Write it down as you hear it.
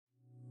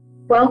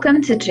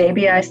Welcome to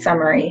JBI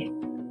Summary,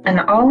 an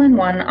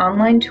all-in-one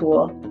online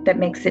tool that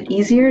makes it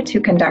easier to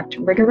conduct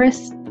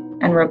rigorous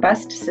and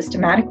robust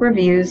systematic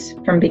reviews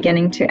from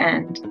beginning to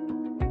end.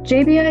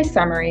 JBI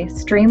Summary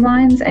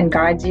streamlines and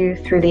guides you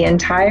through the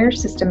entire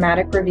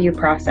systematic review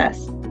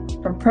process,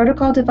 from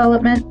protocol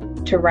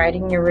development to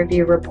writing your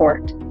review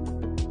report.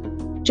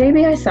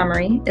 JBI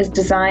Summary is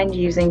designed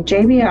using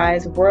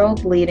JBI's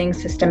world-leading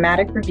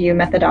systematic review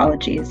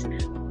methodologies,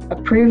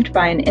 approved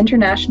by an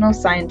international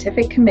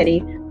scientific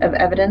committee of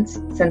evidence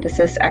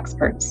synthesis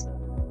experts.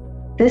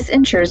 This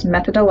ensures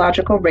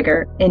methodological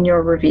rigor in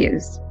your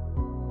reviews.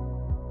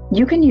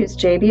 You can use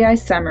JBI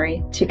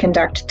Summary to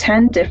conduct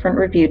 10 different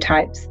review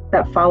types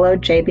that follow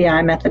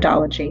JBI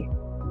methodology.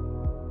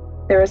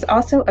 There is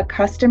also a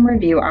custom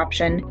review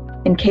option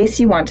in case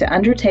you want to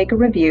undertake a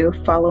review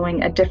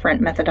following a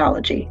different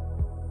methodology.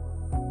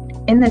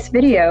 In this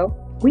video,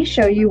 we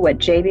show you what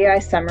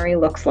JBI Summary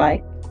looks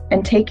like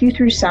and take you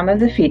through some of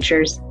the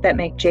features that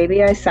make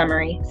JBI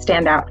Summary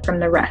stand out from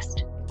the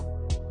rest.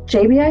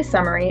 JBI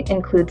Summary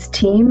includes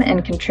team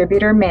and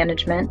contributor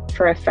management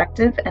for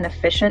effective and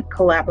efficient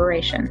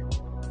collaboration.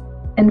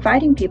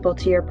 Inviting people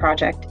to your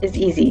project is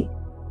easy.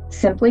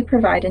 Simply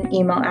provide an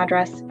email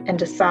address and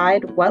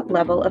decide what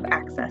level of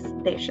access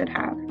they should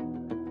have.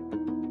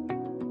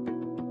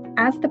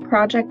 As the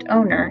project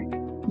owner,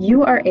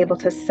 you are able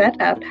to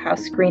set up how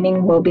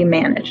screening will be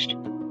managed,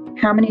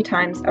 how many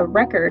times a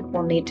record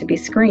will need to be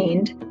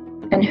screened,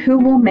 and who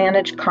will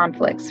manage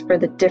conflicts for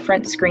the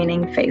different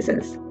screening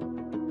phases.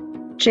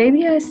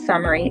 JBI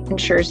Summary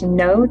ensures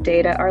no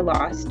data are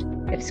lost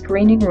if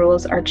screening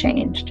rules are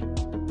changed.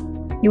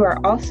 You are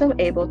also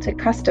able to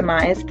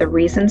customize the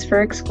reasons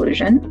for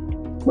exclusion,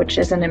 which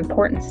is an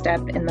important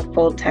step in the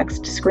full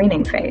text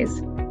screening phase,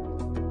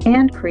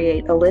 and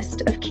create a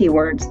list of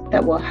keywords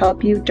that will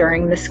help you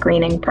during the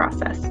screening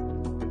process.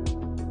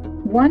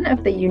 One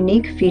of the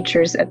unique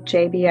features of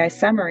JBI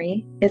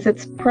Summary is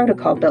its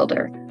protocol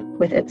builder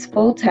with its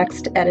full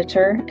text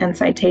editor and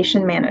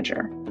citation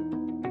manager.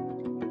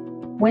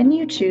 When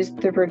you choose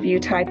the review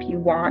type you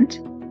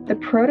want, the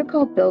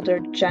protocol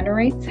builder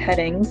generates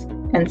headings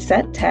and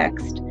set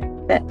text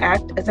that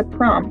act as a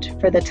prompt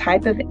for the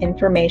type of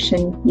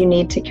information you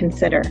need to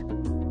consider.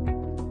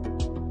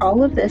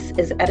 All of this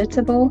is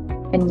editable,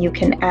 and you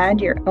can add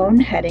your own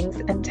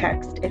headings and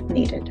text if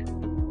needed.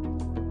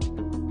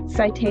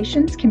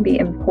 Citations can be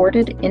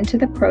imported into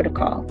the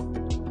protocol,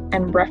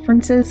 and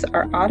references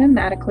are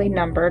automatically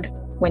numbered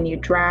when you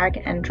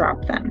drag and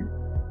drop them.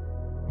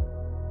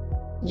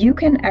 You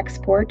can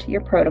export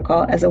your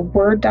protocol as a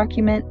Word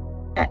document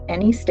at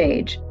any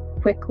stage,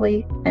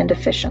 quickly and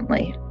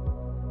efficiently.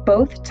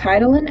 Both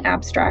title and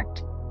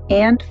abstract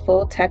and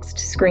full text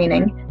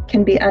screening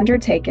can be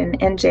undertaken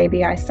in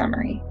JBI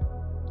Summary.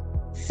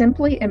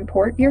 Simply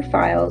import your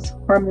files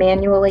or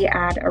manually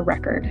add a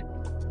record.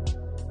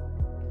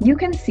 You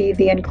can see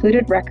the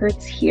included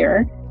records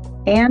here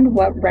and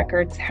what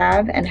records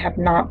have and have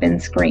not been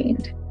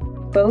screened,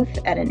 both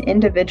at an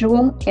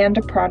individual and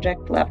a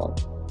project level.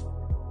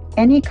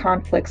 Any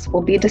conflicts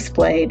will be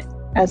displayed,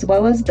 as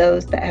well as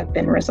those that have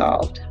been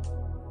resolved.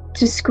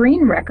 To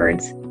screen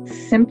records,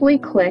 simply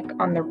click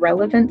on the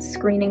relevant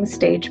screening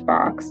stage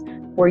box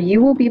where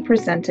you will be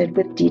presented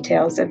with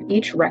details of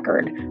each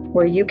record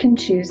where you can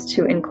choose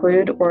to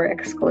include or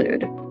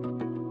exclude.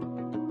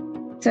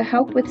 To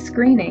help with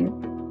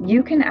screening,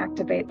 you can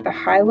activate the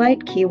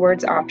Highlight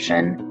Keywords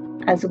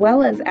option, as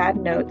well as add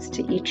notes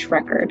to each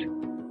record.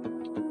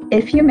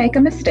 If you make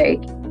a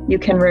mistake, you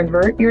can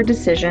revert your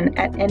decision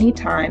at any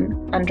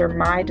time under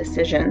My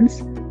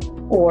Decisions,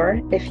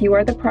 or if you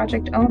are the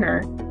project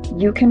owner,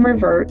 you can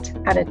revert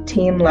at a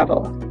team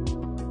level.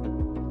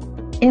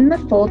 In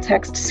the full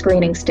text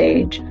screening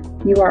stage,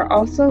 you are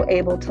also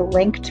able to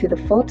link to the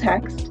full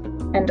text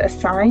and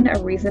assign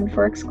a reason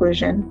for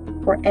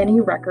exclusion for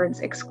any records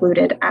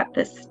excluded at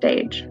this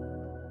stage.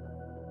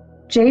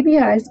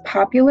 JBI's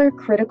popular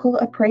critical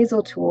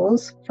appraisal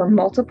tools for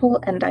multiple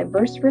and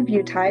diverse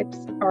review types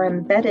are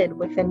embedded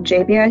within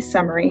JBI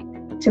Summary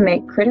to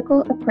make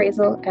critical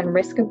appraisal and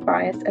risk of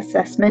bias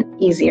assessment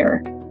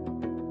easier.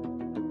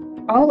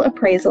 All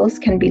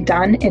appraisals can be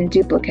done in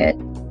duplicate,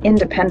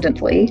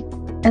 independently,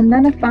 and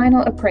then a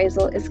final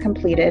appraisal is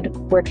completed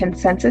where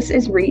consensus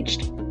is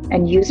reached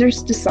and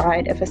users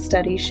decide if a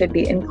study should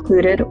be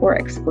included or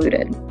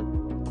excluded.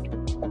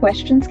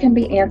 Questions can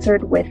be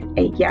answered with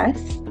a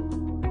yes,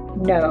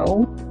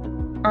 no,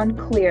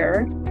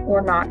 unclear,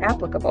 or not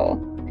applicable,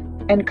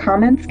 and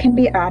comments can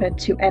be added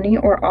to any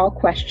or all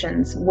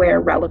questions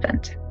where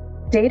relevant.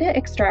 Data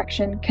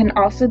extraction can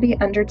also be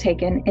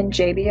undertaken in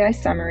JBI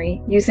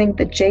Summary using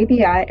the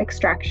JBI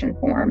extraction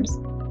forms.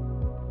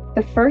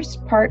 The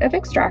first part of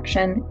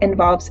extraction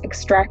involves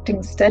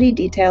extracting study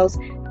details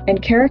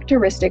and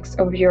characteristics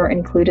of your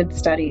included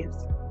studies.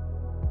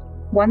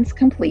 Once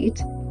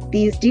complete,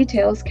 these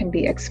details can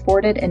be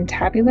exported in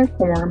tabular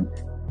form,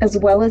 as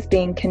well as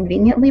being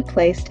conveniently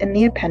placed in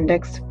the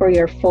appendix for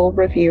your full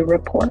review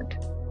report.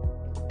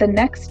 The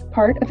next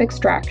part of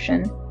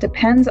extraction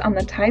depends on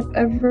the type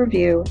of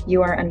review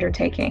you are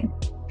undertaking.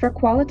 For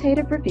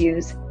qualitative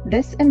reviews,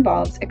 this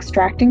involves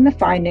extracting the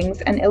findings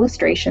and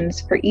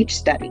illustrations for each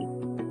study.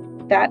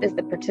 That is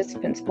the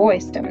participant's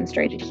voice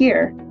demonstrated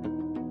here,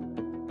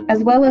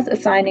 as well as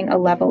assigning a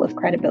level of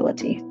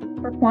credibility.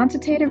 For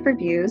quantitative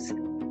reviews,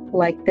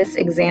 like this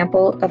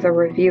example of a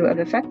review of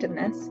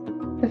effectiveness,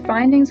 the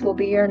findings will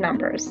be your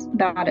numbers,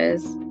 that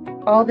is,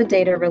 all the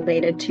data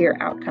related to your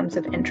outcomes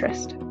of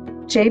interest.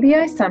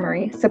 JBI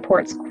Summary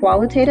supports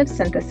qualitative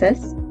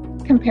synthesis,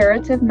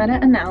 comparative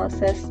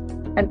meta-analysis,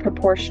 and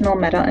proportional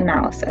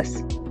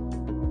meta-analysis.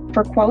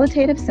 For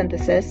qualitative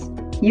synthesis,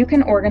 you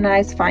can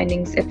organize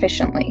findings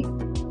efficiently,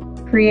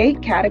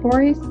 create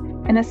categories,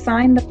 and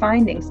assign the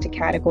findings to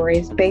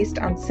categories based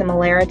on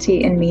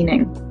similarity in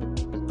meaning.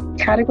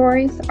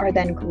 Categories are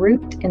then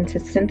grouped into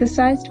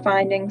synthesized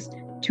findings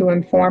to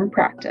inform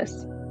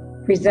practice,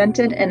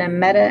 presented in a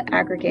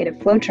meta-aggregative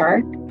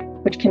flowchart,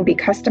 which can be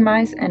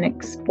customized and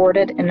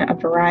exported in a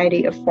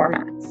variety of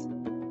formats.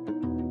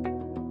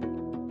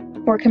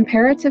 For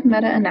comparative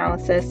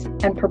meta-analysis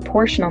and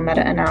proportional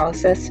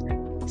meta-analysis,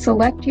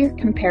 select your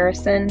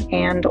comparison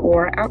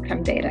and/or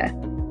outcome data.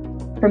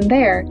 From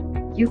there,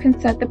 you can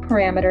set the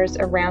parameters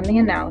around the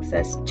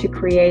analysis to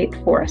create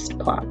forest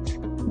plots.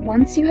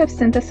 Once you have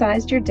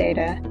synthesized your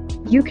data,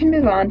 you can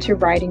move on to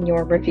writing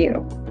your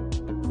review.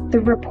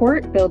 The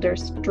report builder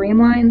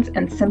streamlines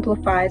and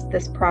simplifies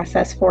this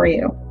process for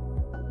you.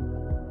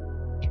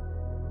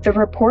 The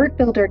report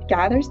builder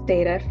gathers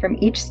data from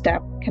each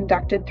step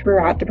conducted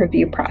throughout the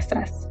review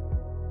process.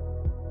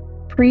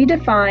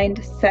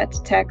 Predefined set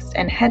text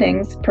and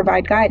headings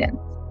provide guidance,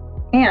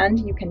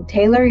 and you can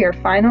tailor your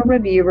final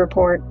review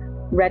report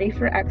ready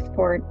for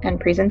export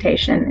and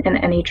presentation in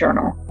any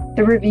journal.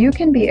 The review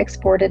can be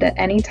exported at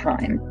any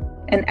time.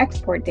 An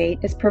export date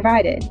is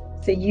provided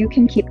so you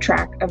can keep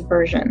track of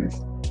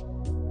versions.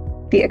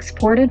 The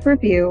exported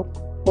review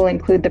will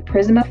include the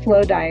Prisma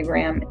flow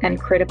diagram and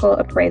critical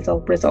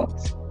appraisal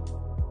results.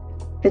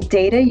 The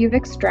data you've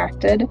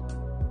extracted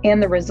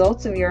and the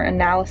results of your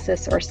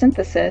analysis or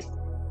synthesis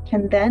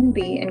can then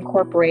be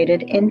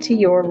incorporated into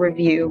your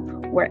review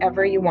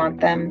wherever you want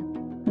them,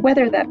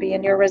 whether that be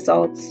in your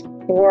results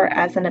or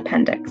as an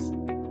appendix.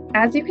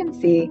 As you can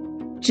see,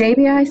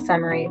 JBI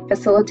Summary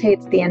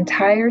facilitates the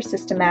entire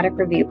systematic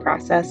review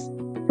process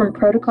from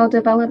protocol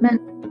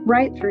development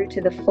right through to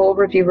the full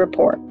review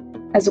report,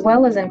 as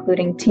well as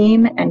including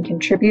team and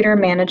contributor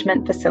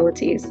management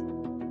facilities.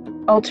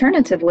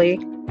 Alternatively,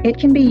 it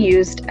can be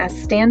used as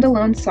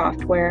standalone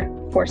software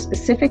for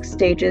specific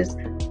stages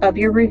of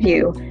your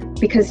review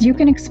because you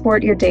can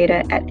export your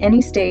data at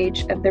any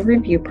stage of the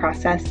review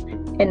process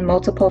in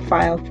multiple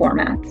file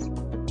formats.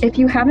 If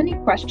you have any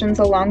questions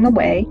along the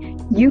way,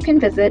 you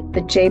can visit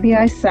the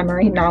JBI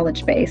Summary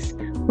Knowledge Base,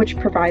 which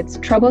provides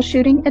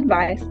troubleshooting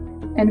advice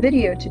and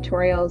video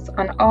tutorials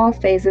on all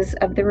phases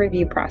of the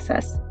review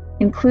process,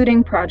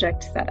 including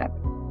project setup.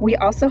 We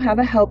also have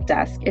a help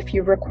desk if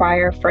you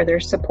require further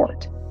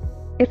support.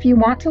 If you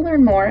want to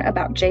learn more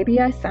about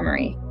JBI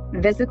Summary,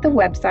 visit the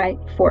website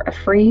for a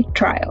free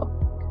trial.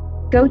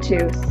 Go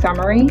to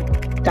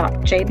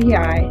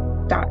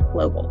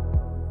summary.jbi.global.